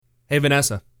Hey,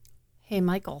 Vanessa. Hey,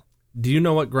 Michael. Do you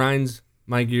know what grinds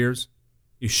my gears?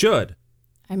 You should.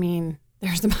 I mean,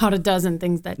 there's about a dozen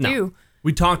things that do.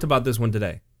 We talked about this one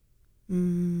today.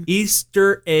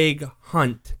 Easter egg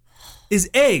hunt is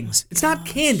eggs. It's not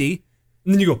candy.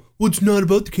 And then you go, well, it's not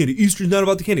about the candy. Easter's not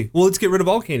about the candy. Well, let's get rid of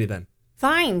all candy then.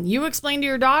 Fine. You explain to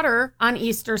your daughter on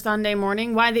Easter Sunday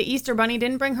morning why the Easter Bunny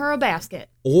didn't bring her a basket.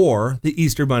 Or the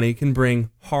Easter Bunny can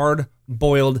bring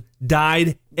hard-boiled,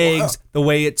 dyed eggs the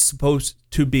way it's supposed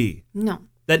to be. No.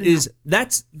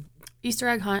 That's... Easter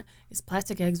egg hunt is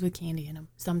plastic eggs with candy in them.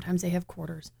 Sometimes they have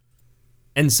quarters.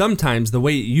 And sometimes the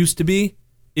way it used to be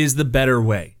is the better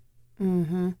way.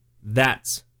 Mm-hmm.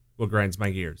 That's what grinds my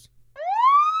gears.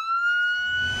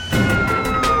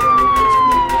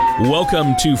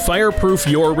 Welcome to Fireproof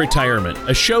Your Retirement,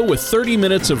 a show with 30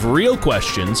 minutes of real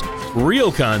questions,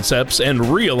 real concepts, and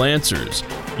real answers.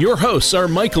 Your hosts are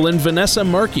Michael and Vanessa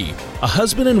Markey, a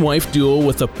husband and wife duo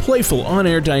with a playful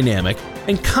on-air dynamic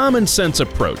and common sense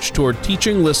approach toward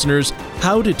teaching listeners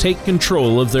how to take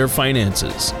control of their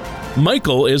finances.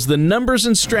 Michael is the numbers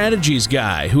and strategies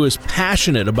guy who is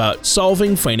passionate about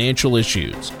solving financial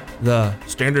issues. The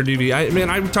standard deviation. I mean,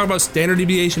 I talk about standard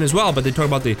deviation as well, but they talk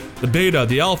about the beta,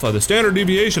 the alpha, the standard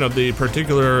deviation of the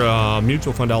particular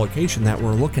mutual fund allocation that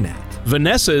we're looking at.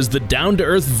 Vanessa is the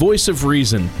down-to-earth voice of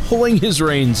reason, pulling his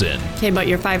reins in. Okay, but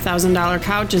your $5,000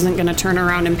 couch isn't going to turn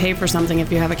around and pay for something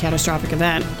if you have a catastrophic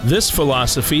event. This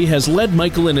philosophy has led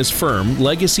Michael and his firm,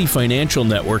 Legacy Financial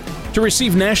Network, to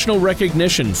receive national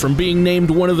recognition from being named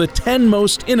one of the 10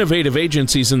 most innovative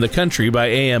agencies in the country by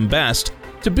AM Best,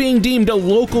 to being deemed a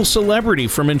local celebrity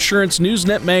from Insurance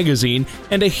Newsnet magazine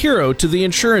and a hero to the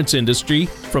insurance industry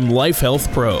from Life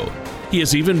Health Pro. He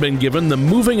has even been given the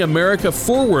Moving America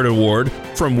Forward Award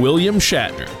from William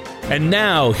Shatner. And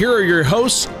now, here are your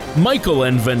hosts, Michael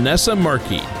and Vanessa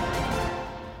Markey.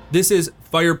 This is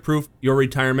Fireproof Your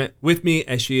Retirement, with me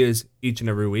as she is each and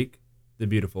every week, the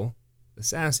beautiful, the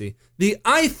sassy, the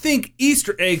I think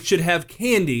Easter egg should have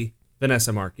candy,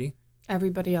 Vanessa Markey.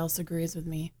 Everybody else agrees with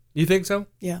me. You think so?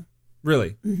 Yeah.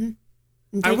 Really? Mm-hmm.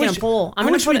 I'm taking a poll.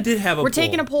 I wish we did have a poll. We're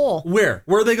taking a poll. Where?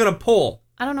 Where are they going to poll?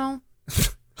 I don't know.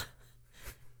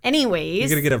 Anyways. You're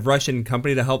going to get a Russian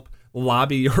company to help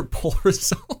lobby your poll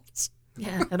results?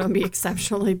 Yeah, that'll be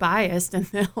exceptionally biased, and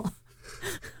they'll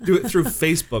do it through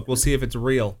Facebook. We'll see if it's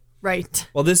real. Right.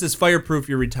 Well, this is Fireproof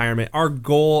Your Retirement. Our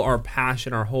goal, our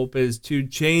passion, our hope is to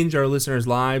change our listeners'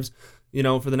 lives,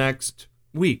 for the next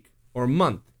week or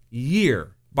month,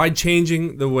 year, by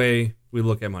changing the way we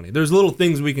look at money. There's little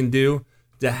things we can do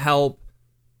to help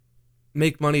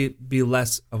make money be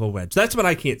less of a wedge. That's what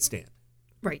I can't stand.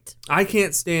 Right. I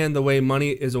can't stand the way money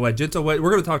is a wedge. It's a wedge.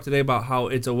 We're going to talk today about how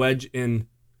it's a wedge in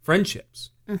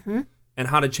friendships and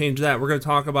how to change that. We're going to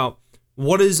talk about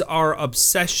what is our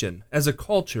obsession as a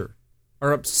culture,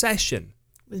 our obsession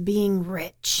with being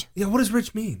rich. Yeah, what does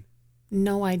rich mean?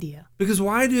 No idea. Because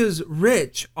why does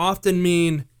rich often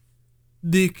mean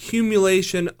the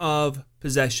accumulation of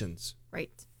possessions?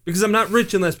 Right. Because I'm not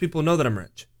rich unless people know that I'm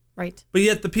rich. Right. But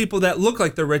yet the people that look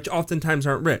like they're rich oftentimes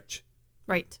aren't rich.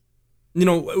 Right.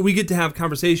 We get to have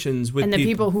conversations with people. And the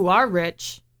people who are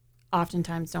rich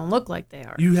oftentimes don't look like they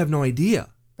are. You have no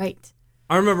idea. Right.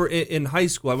 I remember in high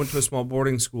school, I went to a small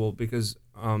boarding school because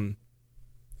I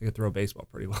could throw a baseball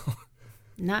pretty well.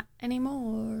 Not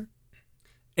anymore.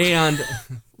 And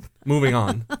moving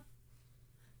on.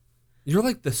 You're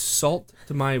like the salt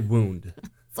to my wound.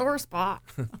 Sore spot.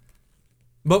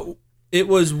 But it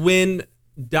was when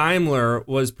Daimler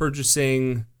was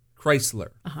purchasing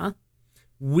Chrysler. Uh-huh.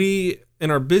 We, in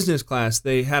our business class,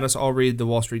 they had us all read the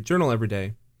Wall Street Journal every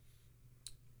day.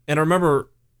 And I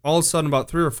remember all of a sudden about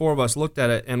 3 or 4 of us looked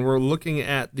at it and we're looking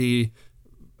at the,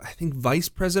 I think, vice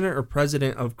president or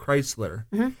president of Chrysler.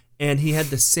 Mm-hmm. And he had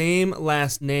the same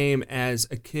last name as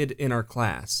a kid in our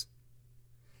class.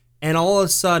 And all of a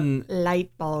sudden...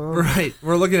 Light bulb. Right.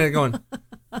 We're looking at it going,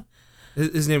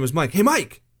 his name was Mike. Hey,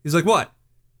 Mike. He's like, what?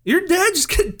 Your dad just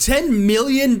got a $10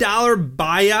 million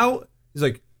buyout? He's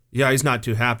like, yeah, he's not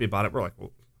too happy about it. We're like,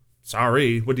 well,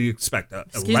 sorry. What do you expect?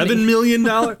 $11 million?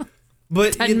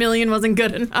 But $10 million wasn't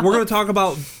good enough. We're going to talk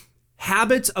about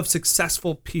habits of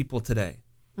successful people today.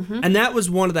 Mm-hmm. And that was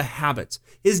one of the habits.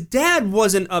 His dad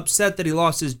wasn't upset that he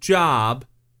lost his job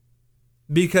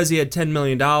because he had $10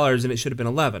 million and it should have been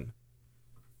 11.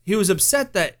 He was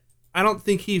upset that I don't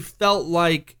think he felt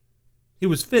like he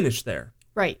was finished there.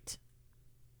 Right.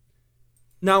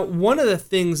 Now, one of the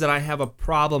things that I have a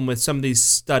problem with some of these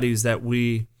studies that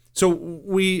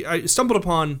I stumbled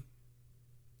upon,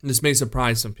 and this may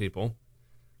surprise some people,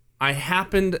 I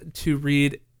happened to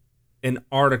read an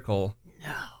article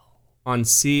on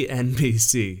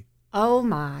CNBC. Oh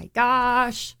my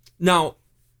gosh. Now,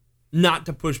 not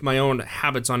to push my own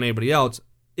habits on anybody else,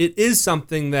 it is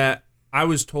something that I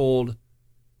was told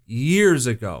years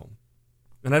ago,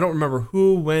 and I don't remember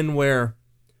who, when, where,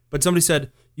 but somebody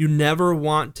said, you never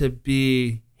want to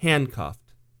be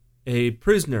handcuffed, a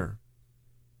prisoner,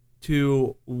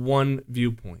 to one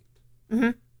viewpoint.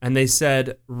 Mm-hmm. And they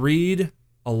said, read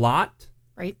a lot.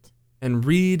 Right. And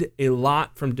read a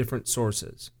lot from different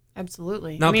sources.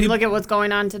 Absolutely. Now, I mean, look at what's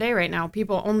going on today right now.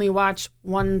 People only watch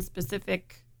one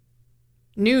specific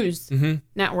news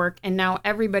network, and now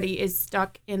everybody is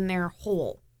stuck in their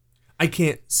hole. I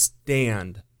can't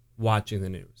stand watching the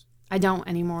news. I don't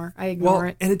anymore. I ignore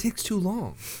it. And it takes too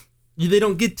long. They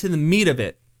don't get to the meat of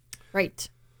it. Right.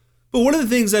 But one of the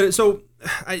things that... So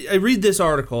I read this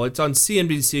article. It's on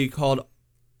CNBC called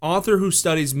Author Who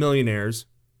Studies Millionaires.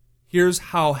 Here's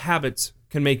how habits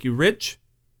can make you rich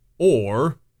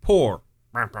or poor.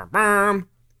 And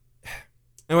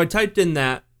I typed in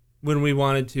that when we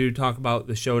wanted to talk about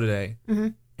the show today. Mm-hmm.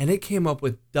 And it came up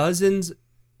with dozens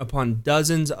upon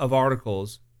dozens of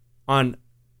articles on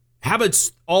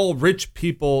habits all rich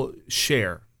people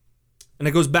share. And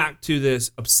it goes back to this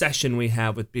obsession we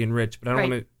have with being rich, but I don't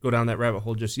want to go down that rabbit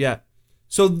hole just yet.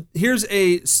 So here's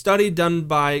a study done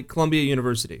by Columbia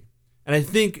University. And I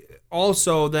think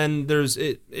also then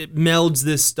it melds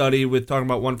this study with talking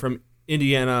about one from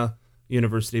Indiana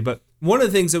University. But one of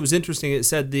the things that was interesting, it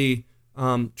said the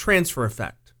transfer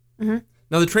effect. Mm-hmm.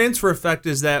 Now, the transfer effect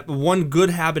is that one good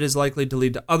habit is likely to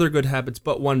lead to other good habits,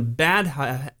 but one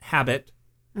bad habit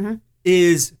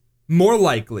is more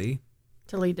likely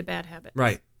to lead to bad habits.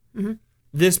 Right. Mm-hmm.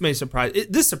 This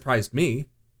surprised me.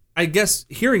 I guess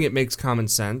hearing it makes common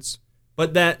sense,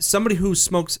 but that somebody who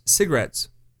smokes cigarettes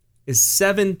is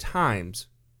 7 times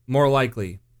more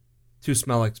likely to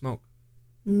smell like smoke.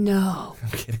 No. I'm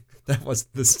kidding. That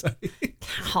wasn't the study.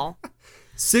 How?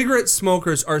 Cigarette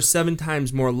smokers are 7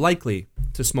 times more likely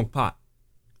to smoke pot,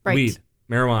 weed,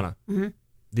 marijuana,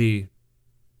 the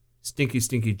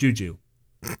stinky juju.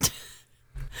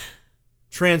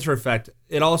 Transfer effect.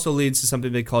 It also leads to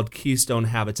something they called keystone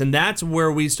habits. And that's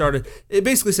where we started. It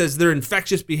basically says they're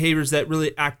infectious behaviors that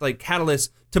really act like catalysts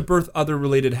to birth other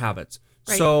related habits.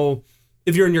 Right. So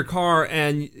if you're in your car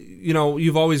and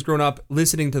you've always grown up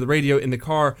listening to the radio in the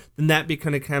car, then that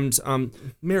becomes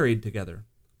married together.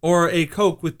 Or a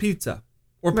Coke with pizza.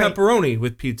 Or pepperoni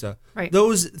with pizza. Right.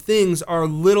 Those things are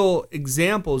little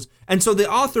examples. And so the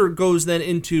author goes then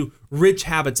into rich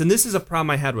habits. And this is a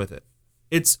problem I had with it.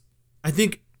 I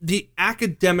think the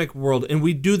academic world, and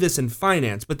we do this in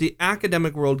finance, but the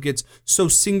academic world gets so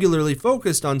singularly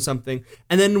focused on something,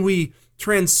 and then we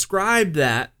transcribe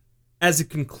that as a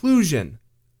conclusion.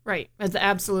 Right, as the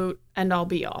absolute end-all,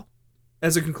 be-all.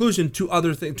 As a conclusion to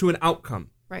other things, to an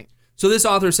outcome. Right. So this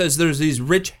author says there's these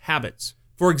rich habits.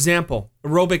 For example,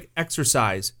 aerobic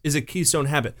exercise is a keystone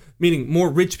habit, meaning more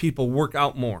rich people work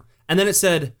out more. And then it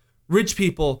said rich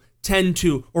people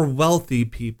or wealthy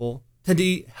people tend to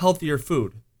eat healthier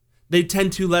food. They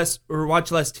tend to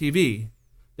watch less TV.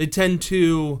 They tend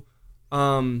to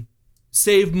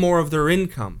save more of their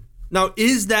income. Now,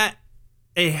 is that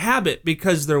a habit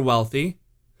because they're wealthy,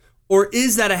 or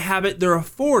is that a habit they're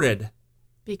afforded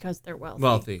because they're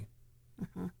wealthy?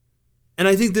 Mm-hmm. And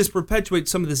I think this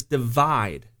perpetuates some of this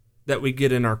divide that we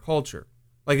get in our culture.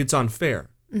 Like it's unfair.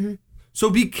 Mm-hmm. So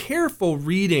be careful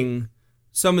reading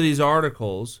some of these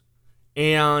articles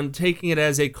and taking it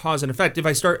as a cause and effect. If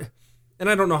I start, and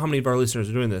I don't know how many of our listeners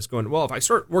are doing this, going, well, if I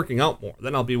start working out more,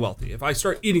 then I'll be wealthy. If I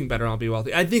start eating better, I'll be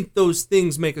wealthy. I think those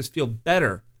things make us feel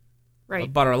better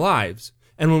about our lives.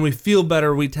 And when we feel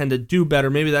better, we tend to do better.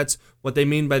 Maybe that's what they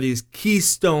mean by these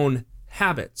keystone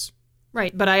habits.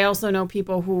 Right. But I also know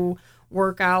people who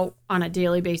work out on a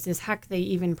daily basis. Heck, they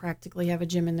even practically have a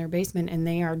gym in their basement, and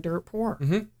they are dirt poor.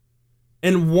 Mm-hmm.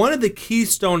 And one of the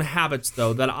keystone habits,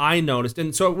 though, that I noticed,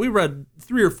 and so we read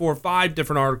 3 or 4, 5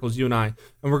 different articles, you and I,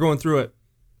 and we're going through it.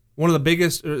 One of the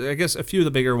biggest, or I guess a few of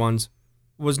the bigger ones,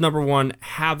 was number 1,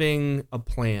 having a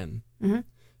plan. Mm-hmm.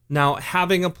 Now,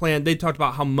 having a plan, they talked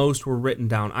about how most were written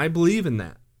down. I believe in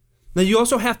that. Now, you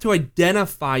also have to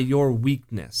identify your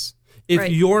weakness.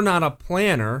 If you're not a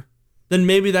planner, then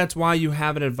maybe that's why you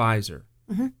have an advisor.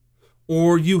 Mm-hmm.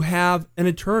 Or you have an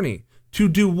attorney to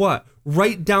do what?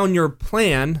 Write down your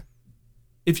plan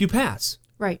if you pass.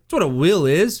 Right. That's what a will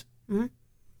is. Mm-hmm.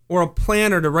 Or a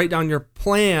planner to write down your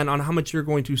plan on how much you're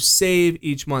going to save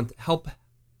each month. Help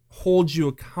hold you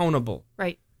accountable.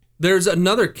 Right. There's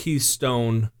another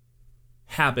keystone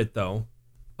habit, though,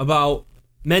 about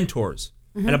mentors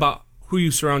and about who you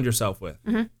surround yourself with.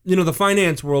 Mm-hmm. The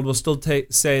finance world will still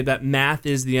say that math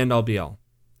is the end-all, be-all.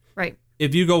 Right.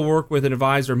 if you go work with an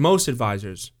advisor, most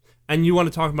advisors, and you want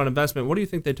to talk about investment, what do you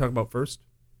think they talk about first?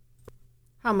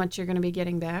 How much you're going to be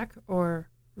getting back or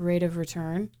rate of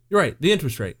return. You're right. The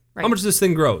interest rate. Right. How much this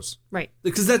thing grows. Right.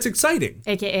 Because that's exciting.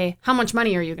 AKA, how much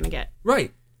money are you going to get?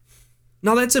 Right.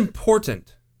 Now that's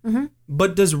important. Mm-hmm.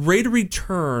 But does rate of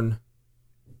return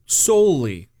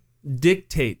solely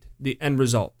dictate the end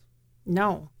result?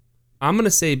 No. I'm going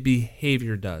to say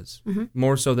behavior does, Mm-hmm.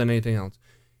 more so than anything else.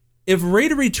 If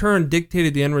rate of return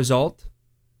dictated the end result,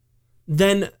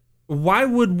 then why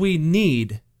would we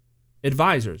need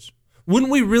advisors?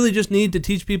 Wouldn't we really just need to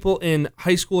teach people in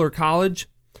high school or college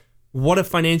what a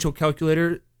financial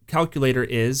calculator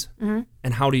is Mm-hmm.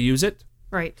 and how to use it?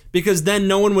 Right. Because then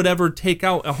no one would ever take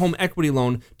out a home equity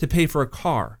loan to pay for a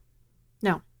car.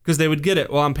 No. Because they would get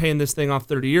it. Well, I'm paying this thing off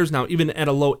 30 years now. Even at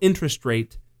a low interest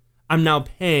rate, I'm now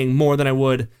paying more than I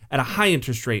would at a high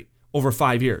interest rate over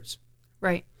 5 years.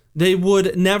 Right. They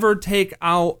would never take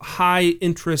out high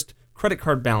interest credit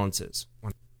card balances.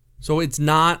 So it's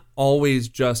not always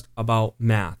just about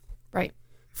math. Right.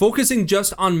 Focusing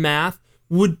just on math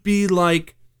would be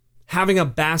like having a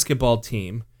basketball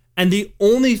team and the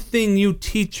only thing you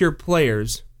teach your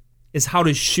players is how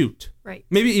to shoot. Right.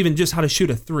 Maybe even just how to shoot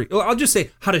a three. Well, I'll just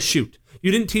say how to shoot.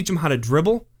 You didn't teach them how to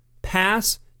dribble,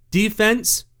 pass,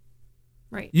 defense.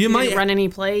 Right. You might didn't run any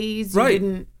plays. Right. You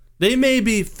didn't, They may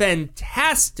be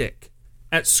fantastic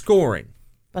at scoring.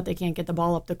 but they can't get the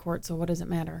ball up the court, so what does it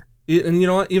matter? And you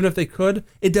know what? Even if they could,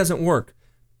 it doesn't work.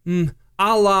 A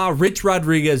la Rich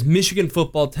Rodriguez, Michigan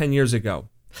football 10 years ago.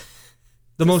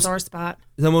 Sore spot.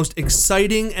 The most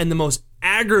exciting and the most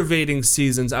aggravating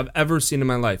seasons I've ever seen in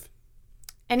my life.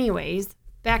 Anyways,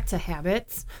 back to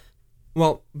habits.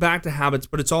 Well, back to habits,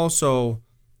 but it's also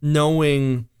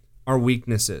knowing our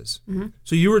weaknesses. Mm-hmm.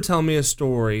 So you were telling me a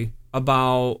story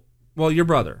about, well, your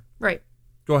brother. Right.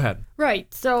 Go ahead.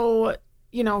 Right. So,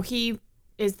 he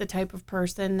is the type of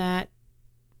person that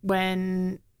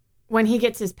when he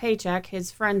gets his paycheck,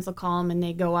 his friends will call him and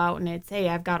they go out and it's, hey,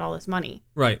 I've got all this money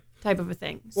Right. type of a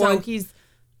thing. So Well,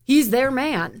 he's their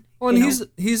man. Well, and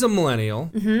he's a millennial.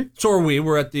 Mm-hmm. So are we.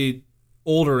 We're at the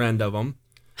older end of him.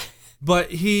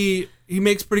 But he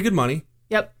makes pretty good money.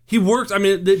 Yep. He works. I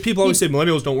mean, people always say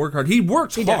millennials don't work hard. He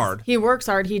works hard. Does. He works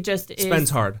hard. He just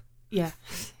Spends hard. Yeah.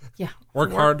 Yeah.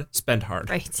 Work hard, spend hard.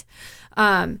 Right.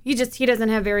 He doesn't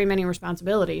have very many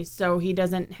responsibilities, so he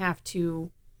doesn't have to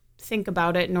think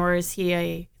about it, nor is he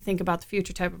a think about the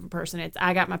future type of a person. It's,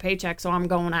 I got my paycheck, so I'm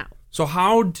going out. So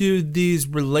how do these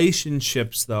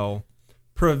relationships, though,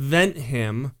 prevent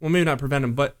him, well, maybe not prevent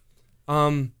him, but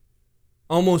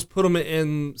almost put him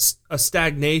in a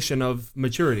stagnation of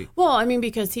maturity? Well, I mean,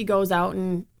 because he goes out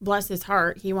and bless his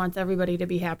heart, he wants everybody to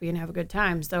be happy and have a good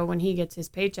time. So when he gets his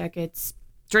paycheck, it's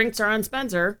drinks are on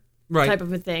Spencer type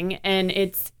of a thing. And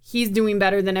he's doing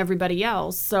better than everybody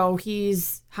else. So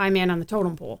he's high man on the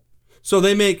totem pole. So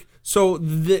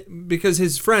because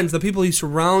his friends, the people he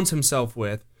surrounds himself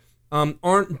with,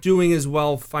 aren't doing as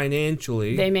well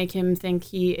financially. They make him think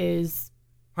he is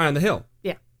high on the hill.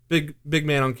 Yeah. Big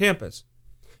man on campus.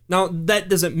 Now, that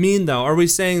doesn't mean, though, are we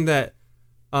saying that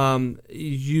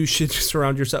you should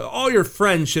surround yourself, all your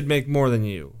friends should make more than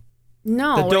you?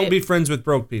 No. That don't be friends with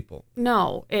broke people.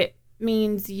 No, it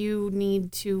means you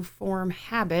need to form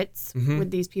habits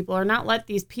with these people or not let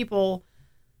these people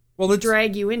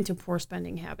drag you into poor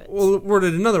spending habits. Well,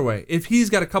 worded another way, if he's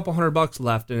got a couple $100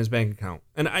 left in his bank account,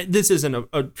 and this isn't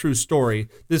a true story,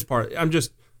 this part, I'm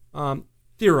just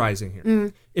theorizing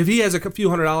here. If he has a few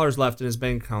 $100 left in his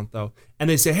bank account, though, and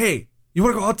they say, hey, you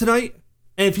want to go out tonight?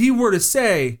 And if he were to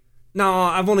say, no,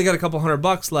 I've only got a couple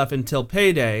 $100 left until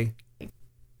payday,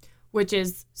 which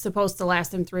is supposed to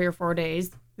last him 3 or 4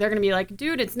 days, they're going to be like,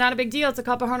 dude, it's not a big deal. It's a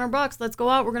couple $100. Let's go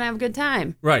out. We're going to have a good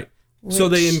time. Right. So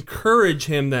they encourage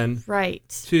him then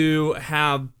to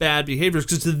have bad behaviors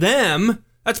because to them,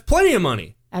 that's plenty of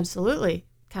money. Absolutely.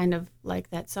 Kind of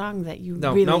like that song that you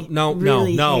No,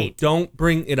 really hate. Don't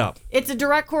bring it up. It's a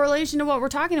direct correlation to what we're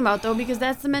talking about, though, because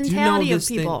that's the mentality of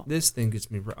people. This thing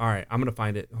gets me. All right, I'm going to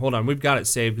find it. Hold on. We've got it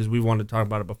saved because we wanted to talk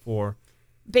about it before.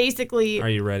 Basically. Are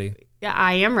you ready? Yeah,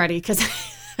 I am ready because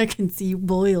I can see you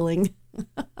boiling. Do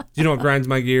you know what grinds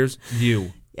my gears?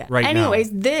 You. Yeah. Right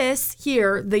Anyways, now. this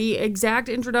here, the exact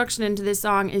introduction into this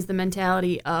song is the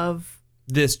mentality of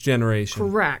this generation.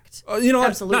 Correct. You know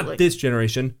what? Absolutely. Not this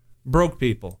generation. Broke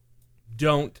people.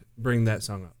 Don't bring that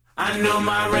song up. I know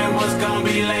my rent was gonna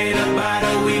be late about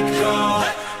a week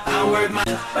ago. I work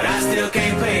but I still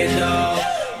can't pay it though.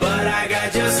 But I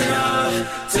got just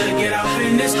enough to get off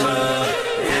in this club.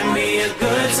 Have me a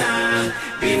good time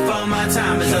before my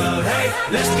time is up.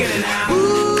 Hey, let's get it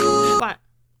now. What?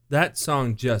 That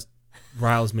song just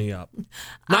riles me up.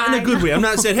 Not in a good way. I'm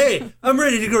not saying, hey, I'm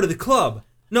ready to go to the club.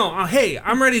 No, hey,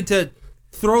 I'm ready to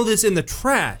throw this in the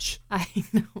trash. I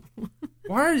know.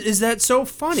 Why is that so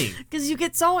funny? Because you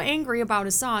get so angry about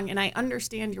a song, and I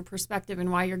understand your perspective and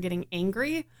why you're getting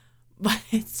angry, but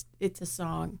it's a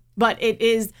song. But it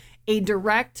is a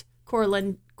direct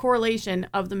correlation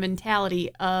of the mentality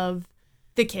of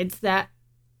the kids that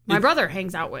my brother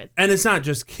hangs out with. And it's not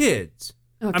just kids.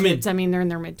 Oh, kids, I mean, they're in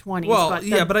their mid-20s.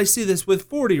 Well, but I see this with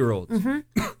 40-year-olds.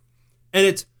 Mm-hmm. And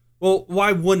it's, well,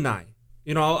 why wouldn't I?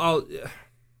 You know,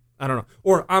 I don't know.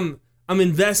 Or I'm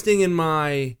investing in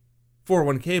my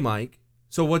 401k, Mike,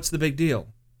 so what's the big deal?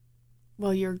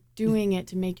 Well, you're doing it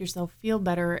to make yourself feel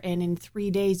better, and in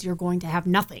 3 days, you're going to have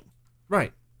nothing.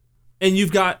 Right. And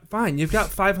you've got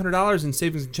 $500 in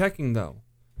savings and checking, though.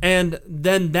 And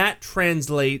then that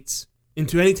translates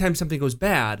into anytime something goes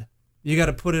bad, you got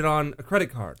to put it on a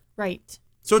credit card. Right.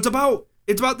 So it's about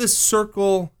this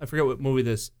circle. I forget what movie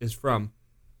this is from,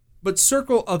 but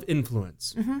circle of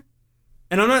influence. Mm-hmm.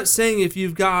 And I'm not saying if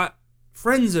you've got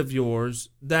friends of yours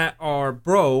that are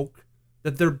broke,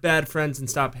 that they're bad friends and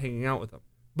stop hanging out with them.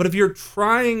 But if you're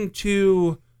trying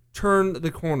to turn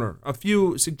the corner, a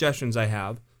few suggestions I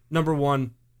have. Number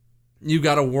one, you've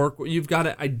got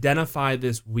to identify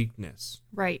this weakness.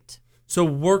 Right. So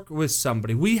work with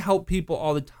somebody. We help people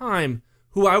all the time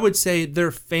who I would say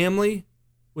their family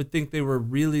would think they were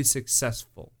really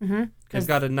successful. Mm-hmm. They've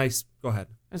got a nice, go ahead.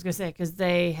 I was going to say, because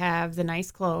they have the nice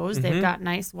clothes. Mm-hmm. They've got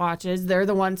nice watches. They're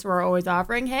the ones who are always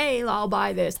offering, hey, I'll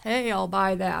buy this. Hey, I'll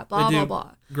buy that. Blah, blah,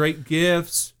 blah. Great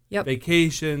gifts,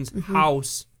 vacations, mm-hmm.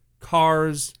 house,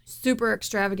 cars. Super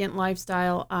extravagant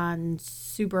lifestyle on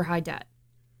super high debt.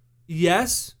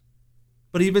 Yes,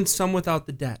 but even some without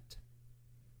the debt.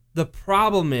 The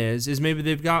problem is maybe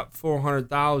they've got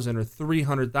 $400,000 or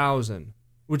 $300,000,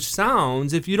 which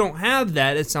sounds, if you don't have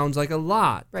that, it sounds like a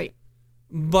lot. Right.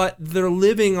 But they're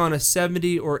living on a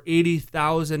 $70,000 or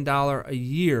 $80,000 a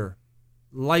year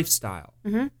lifestyle.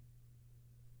 Mm-hmm.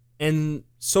 And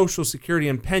Social Security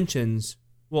and pensions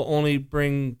will only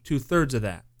bring 2/3 of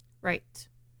that. Right.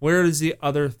 Where does the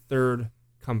other third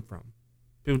come from?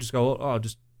 People just go, oh, I'll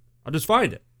just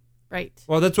find it. Right.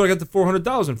 Well, that's what I got the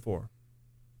 $400,000 for.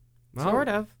 Well, sort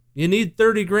of. You need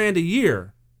 $30,000 a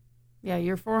year. Yeah,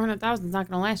 your $400,000 is not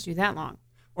going to last you that long.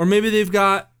 Or maybe they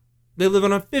live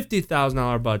on a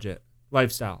 $50,000 budget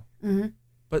lifestyle, mm-hmm.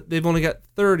 but they've only got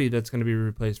 $30,000 that's going to be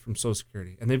replaced from Social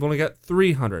Security, and they've only got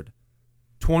 $300,000.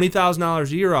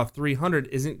 $20,000 a year off $300,000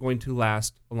 isn't going to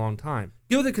last a long time.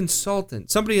 Get with a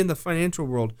consultant, somebody in the financial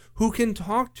world who can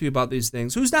talk to you about these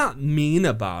things, who's not mean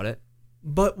about it,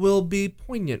 but will be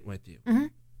poignant with you. Mm-hmm.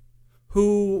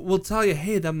 Who will tell you,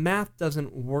 hey, the math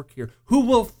doesn't work here. Who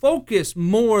will focus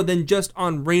more than just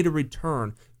on rate of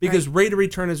return. Because rate of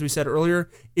return, as we said earlier,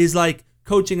 is like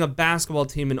coaching a basketball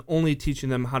team and only teaching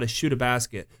them how to shoot a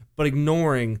basket, but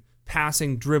ignoring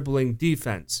passing, dribbling,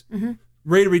 defense. Mm-hmm.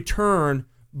 Rate of return,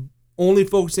 only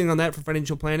focusing on that for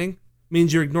financial planning,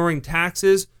 means you're ignoring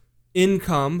taxes,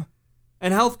 income,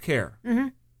 and health care. Mm-hmm.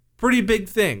 Pretty big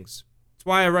things. That's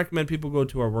why I recommend people go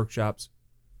to our workshops.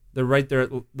 They're right there at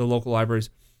the local libraries.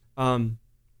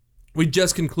 We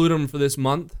just concluded them for this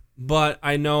month, but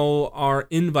I know our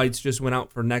invites just went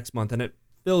out for next month, and it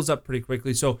fills up pretty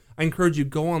quickly. So I encourage you,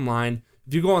 go online.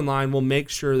 If you go online, we'll make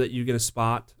sure that you get a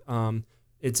spot.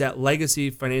 It's at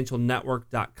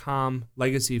legacyfinancialnetwork.com,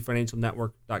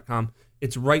 legacyfinancialnetwork.com.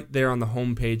 It's right there on the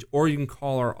homepage, or you can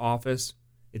call our office.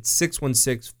 It's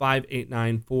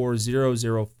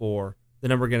 616-589-4004. The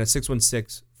number again is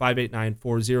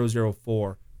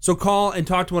 616-589-4004. So call and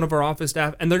talk to one of our office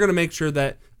staff, and they're going to make sure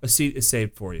that a seat is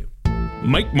saved for you.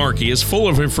 Mike Markey is full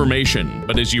of information,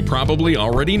 but as you probably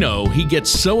already know, he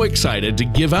gets so excited to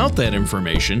give out that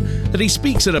information that he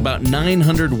speaks at about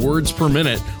 900 words per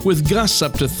minute, with gusts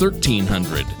up to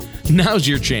 1,300. Now's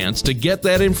your chance to get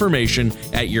that information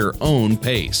at your own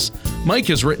pace. Mike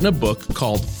has written a book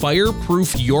called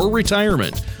Fireproof Your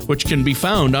Retirement, which can be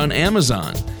found on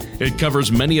Amazon. It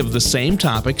covers many of the same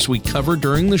topics we cover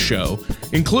during the show,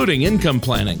 including income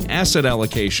planning, asset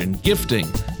allocation,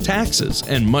 gifting, taxes,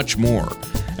 and much more.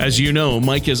 As you know,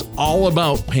 Mike is all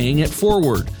about paying it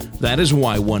forward. That is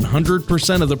why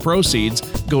 100% of the proceeds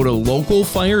go to local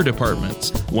fire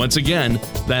departments. Once again,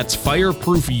 that's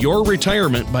Fireproof Your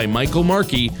Retirement by Michael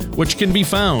Markey, which can be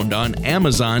found on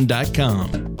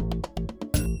Amazon.com.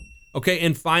 Okay,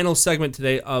 and final segment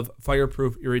today of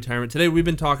Fireproof Your Retirement. Today we've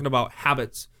been talking about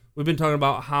habits. We've been talking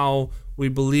about how we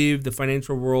believe the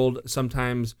financial world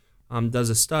sometimes does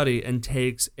a study and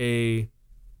takes a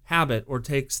habit or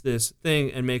takes this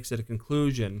thing and makes it a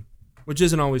conclusion, which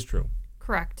isn't always true.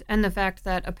 Correct. And the fact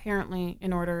that apparently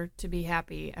in order to be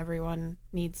happy, everyone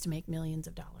needs to make millions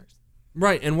of dollars.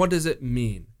 Right. And what does it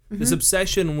mean? This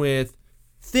obsession with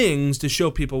things to show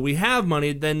people we have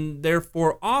money then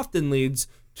therefore often leads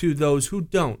to those who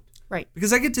don't. Right.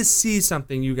 Because I get to see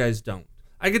something you guys don't.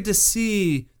 I get to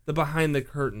see the behind the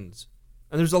curtains.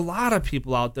 And there's a lot of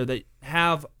people out there that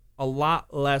have a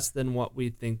lot less than what we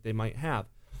think they might have.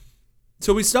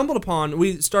 So we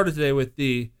started today with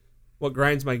what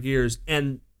grinds my gears,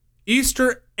 and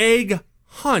Easter egg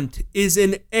hunt is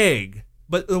an egg.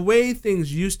 But the way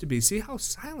things used to be, see how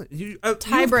silent.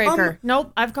 Tiebreaker.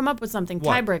 Nope, I've come up with something.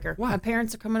 What? Tiebreaker. What? My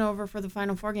parents are coming over for the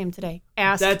Final Four game today.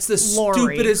 Ask That's the Lori.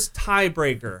 stupidest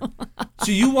tiebreaker.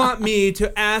 So you want me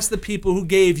to ask the people who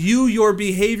gave you your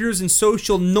behaviors and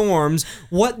social norms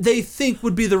what they think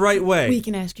would be the right way? We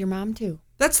can ask your mom, too.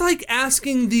 That's like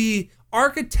asking the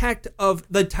architect of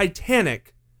the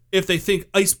Titanic if they think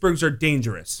icebergs are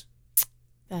dangerous.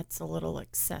 That's a little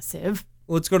excessive.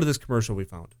 Well, let's go to this commercial we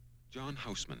found. John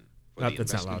Houseman.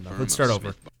 That's not loud enough. Let's start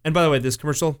over. And by the way, this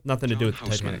commercial, nothing to do with the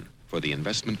Titanic. For the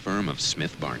investment firm of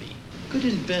Smith Barney. Good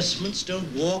investments don't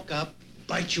walk up,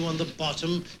 bite you on the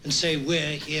bottom, and say,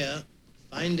 we're here.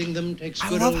 Finding them takes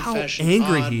good old-fashioned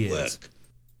hard work.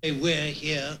 Say, we're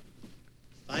here.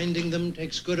 Finding them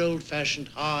takes good old-fashioned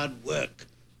hard work.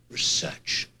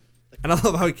 Research. And I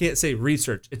love how he can't say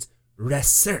research. It's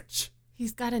research.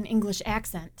 He's got an English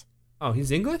accent. Oh, he's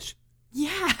English?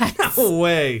 Yes. No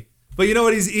way. But you know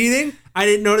what he's eating? I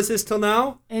didn't notice this till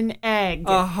now. An egg.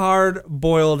 A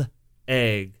hard-boiled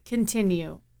egg.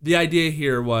 Continue. The idea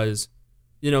here was,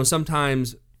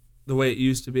 sometimes the way it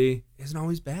used to be isn't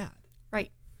always bad.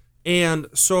 Right. And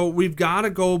so we've got to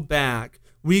go back.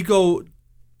 We go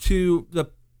to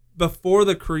before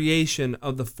the creation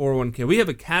of the 401k. We have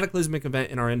a cataclysmic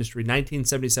event in our industry,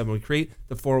 1977. We create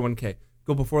the 401k.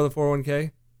 Go before the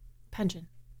 401k? Pension.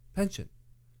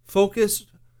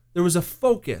 There was a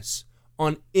focus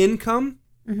on income.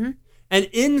 Mm-hmm. And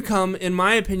income, in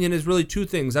my opinion, is really two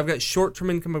things. I've got short-term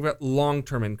income, I've got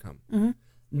long-term income. Mm-hmm.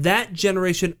 That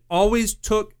generation always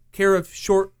took care of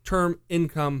short-term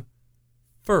income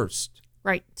first.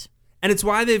 Right. And it's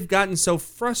why they've gotten so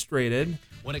frustrated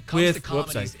when it comes to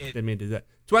comedies. Didn't mean to do that.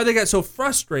 It's why they got so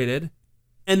frustrated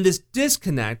and this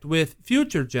disconnect with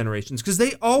future generations, because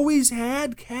they always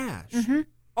had cash. Mm-hmm.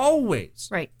 Always.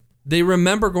 Right. They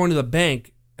remember going to the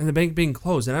bank and the bank being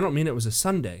closed. And I don't mean it was a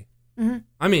Sunday. Mm-hmm.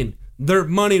 I mean, their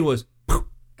money was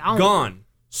gone.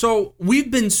 So we've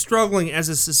been struggling as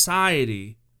a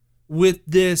society with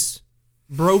this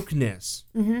brokenness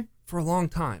for a long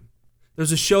time.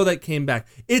 There's a show that came back.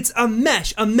 It's a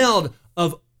meld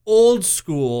of old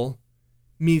school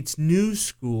meets new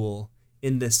school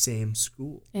in the same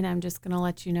school. And I'm just going to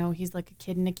let you know, he's like a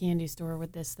kid in a candy store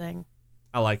with this thing.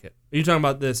 I like it. Are you talking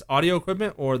about this audio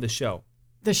equipment or the show?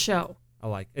 The show. I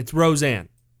like it. It's Roseanne.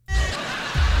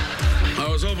 I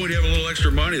was hoping we'd have a little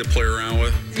extra money to play around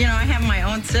with. I have my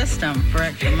own system for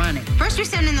extra money. First we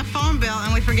send in the phone bill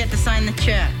and we forget to sign the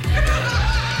check.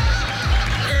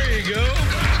 There you go.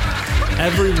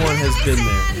 Everyone has been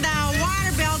there. Send the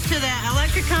water bill to the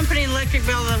electric company, electric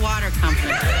bill to the water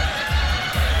company.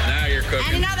 Now you're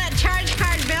cooking. And that charge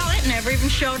card bill, it never even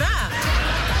showed up.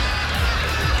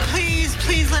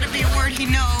 Please let it be a word he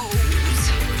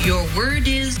knows. Your word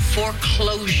is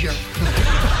foreclosure.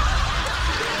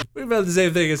 We've had the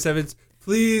same thing as Sevens.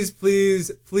 Please,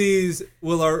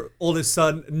 will our oldest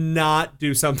son not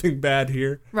do something bad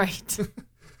here? Right.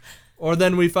 Or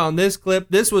then we found this clip.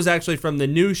 This was actually from the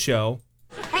new show.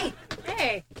 Hey.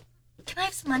 Can I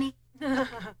have some money?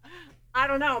 I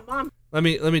don't know, Mom. Let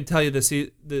me tell you the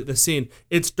scene.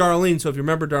 It's Darlene. So if you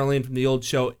remember Darlene from the old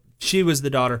show, she was the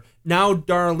daughter. Now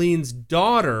Darlene's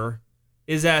daughter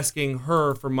is asking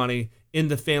her for money in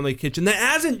the family kitchen. That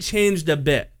hasn't changed a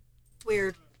bit.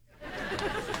 Weird.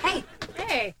 Hey.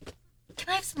 Can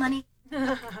I have some money?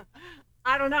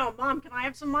 I don't know, Mom. Can I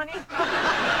have some money?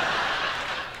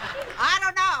 I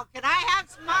don't know. Can I have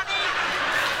some money?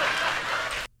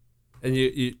 And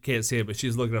you can't see it, but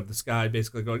she's looking up the sky,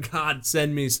 basically going, God,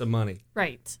 send me some money.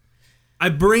 Right. I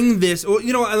bring this. Well,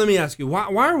 let me ask you, why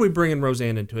are we bringing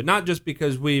Roseanne into it? Not just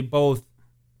because we both,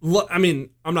 I'm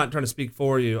not trying to speak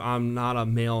for you. I'm not a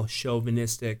male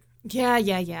chauvinistic. Yeah.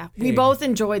 pig. We both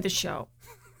enjoy the show.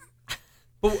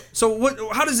 But so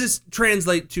how does this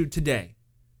translate to today?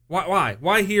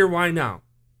 Why here? Why now?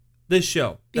 This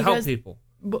show to help people.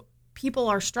 People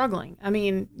are struggling. I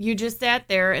mean, you just sat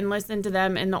there and listened to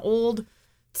them in the old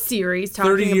series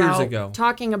 30 years ago,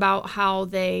 talking about how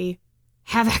they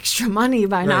have extra money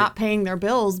by not paying their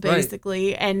bills,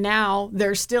 basically. Right. And now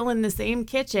they're still in the same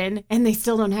kitchen and they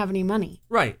still don't have any money.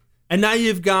 Right. And now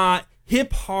you've got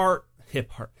hip hop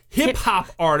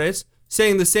artists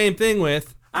saying the same thing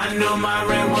with, I knew my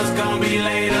rent was gonna be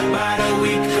late about a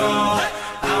week ago.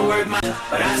 I worked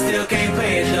but I still can't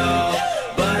pay it though.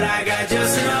 But I got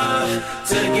just enough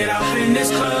to get off in this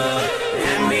club.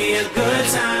 Have me a good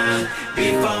time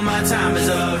before my time is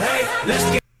up. Hey, let's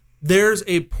get. There's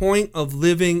a point of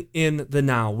living in the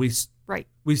now. We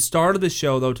started the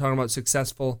show, though, talking about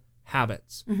successful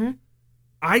habits. Mm-hmm.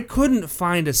 I couldn't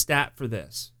find a stat for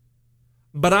this,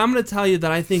 but I'm going to tell you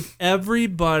that I think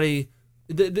everybody,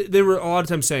 they were a lot of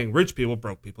times saying rich people,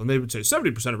 broke people, and they would say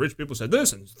 70% of rich people said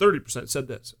this and 30% said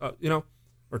this, or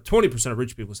 20% of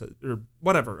rich people said, or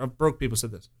whatever, of broke people said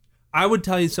this. I would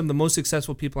tell you some of the most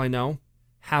successful people I know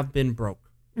have been broke.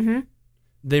 Mm-hmm.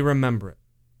 They remember it.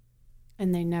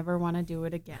 And they never want to do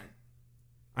it again.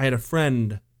 I had a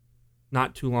friend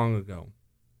not too long ago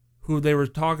who they were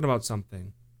talking about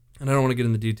something, and I don't want to get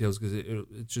into the details because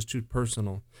it's just too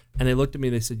personal. And they looked at me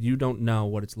and they said, "You don't know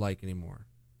what it's like anymore."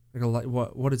 I go,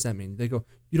 what does that mean? They go,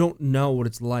 "You don't know what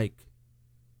it's like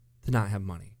to not have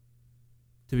money,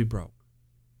 to be broke,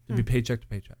 to be paycheck to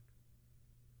paycheck."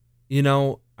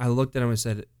 I looked at him and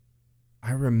said,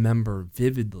 "I remember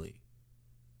vividly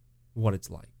what it's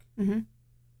like." Mm-hmm.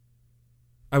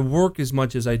 I work as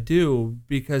much as I do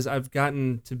because I've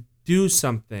gotten to do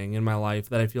something in my life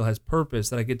that I feel has purpose,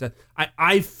 that I get to,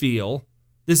 I feel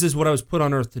this is what I was put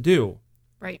on earth to do.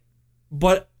 Right.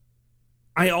 But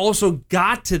I also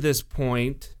got to this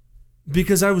point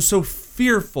because I was so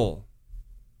fearful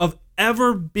of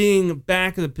ever being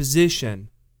back in the position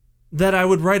that I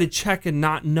would write a check and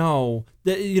not know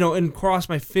that, and cross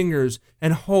my fingers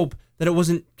and hope that it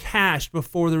wasn't cashed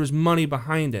before there was money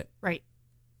behind it. Right.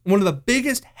 One of the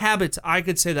biggest habits I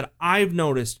could say that I've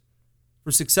noticed for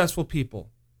successful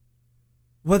people,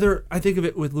 whether I think of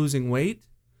it with losing weight,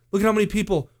 look at how many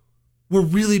people were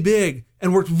really big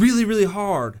and worked really, really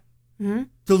hard to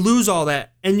lose all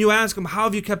that. And you ask them, how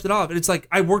have you kept it off? And it's like,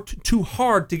 I worked too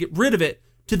hard to get rid of it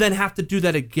to then have to do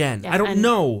that again. Yeah, I don't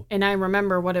know. And I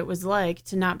remember what it was like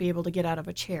to not be able to get out of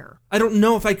a chair. I don't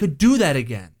know if I could do that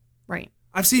again. Right.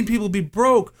 I've seen people be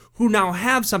broke who now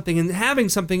have something, and having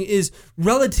something is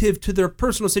relative to their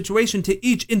personal situation to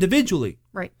each individually.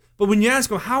 Right. But when you ask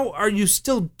them, how are you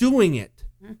still doing it?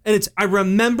 And I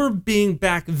remember being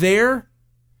back there,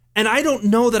 and I don't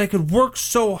know that I could work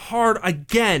so hard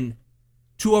again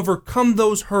to overcome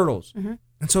those hurdles. Mm-hmm.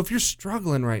 And so if you're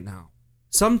struggling right now,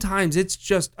 sometimes it's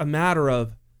just a matter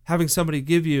of having somebody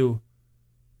give you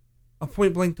a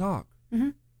point blank talk.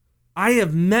 Mm-hmm. I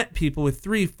have met people with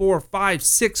 3, 4, 5,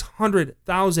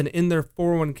 600,000 in their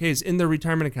 401ks, in their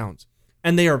retirement accounts,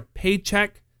 and they are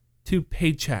paycheck to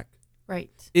paycheck.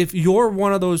 Right. If you're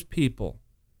one of those people,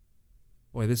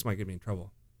 boy, this might get me in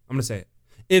trouble. I'm going to say it.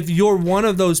 If you're one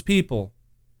of those people,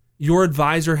 your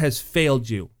advisor has failed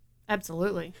you.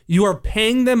 Absolutely. You are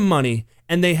paying them money,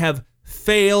 and they have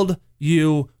failed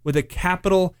you with a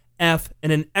capital F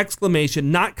and an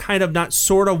exclamation, not kind of, not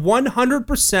sort of,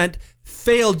 100%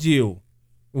 failed you.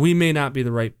 We may not be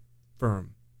the right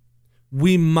firm.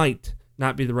 We might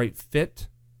not be the right fit.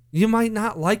 You might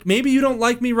not maybe you don't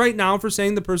like me right now for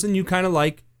saying the person you kind of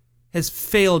like has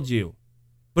failed you.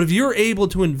 But if you're able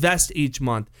to invest each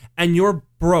month and you're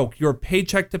broke, you're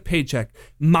paycheck to paycheck,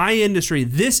 my industry,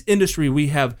 this industry, we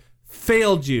have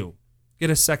failed you. Get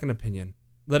a second opinion.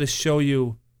 Let us show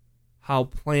you how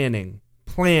planning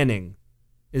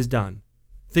is done.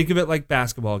 Think of it like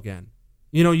basketball again.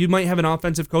 You might have an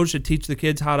offensive coach to teach the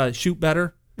kids how to shoot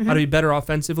better, how to be better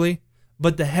offensively,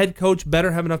 but the head coach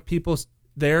better have enough people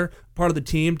there, part of the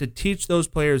team, to teach those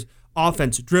players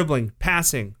offense, dribbling,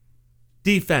 passing,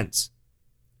 defense.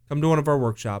 Come to one of our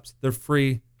workshops. They're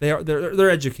free. They're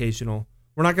educational.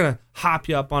 We're not going to hop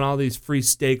you up on all these free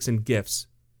steaks and gifts,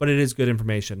 but it is good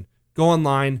information. Go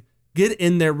online, get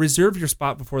in there, reserve your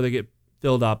spot before they get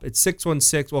filled up. It's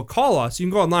 616. Well, call us. You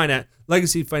can go online at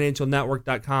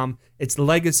legacyfinancialnetwork.com. It's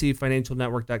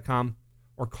legacyfinancialnetwork.com,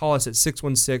 or call us at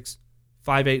 616-589-4004,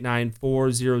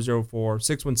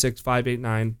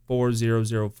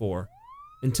 616-589-4004.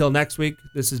 Until next week,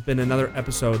 this has been another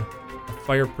episode of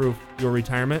Fireproof Your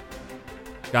Retirement.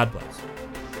 God bless.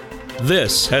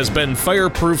 This has been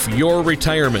Fireproof Your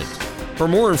Retirement. For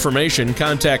more information,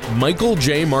 contact Michael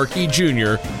J. Markey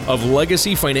Jr. of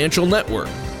Legacy Financial Network.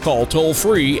 Call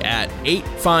toll-free at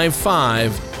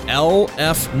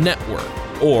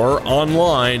 855-LF-NETWORK or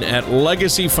online at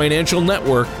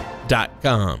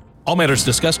legacyfinancialnetwork.com. All matters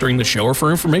discussed during the show are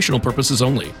for informational purposes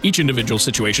only. Each individual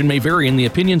situation may vary, and the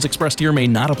opinions expressed here may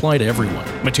not apply to everyone.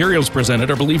 Materials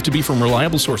presented are believed to be from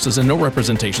reliable sources, and no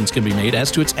representations can be made as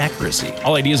to its accuracy.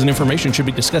 All ideas and information should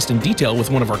be discussed in detail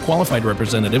with one of our qualified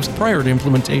representatives prior to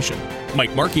implementation.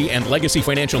 Mike Markey and Legacy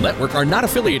Financial Network are not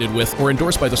affiliated with or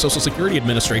endorsed by the Social Security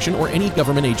Administration or any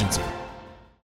government agency.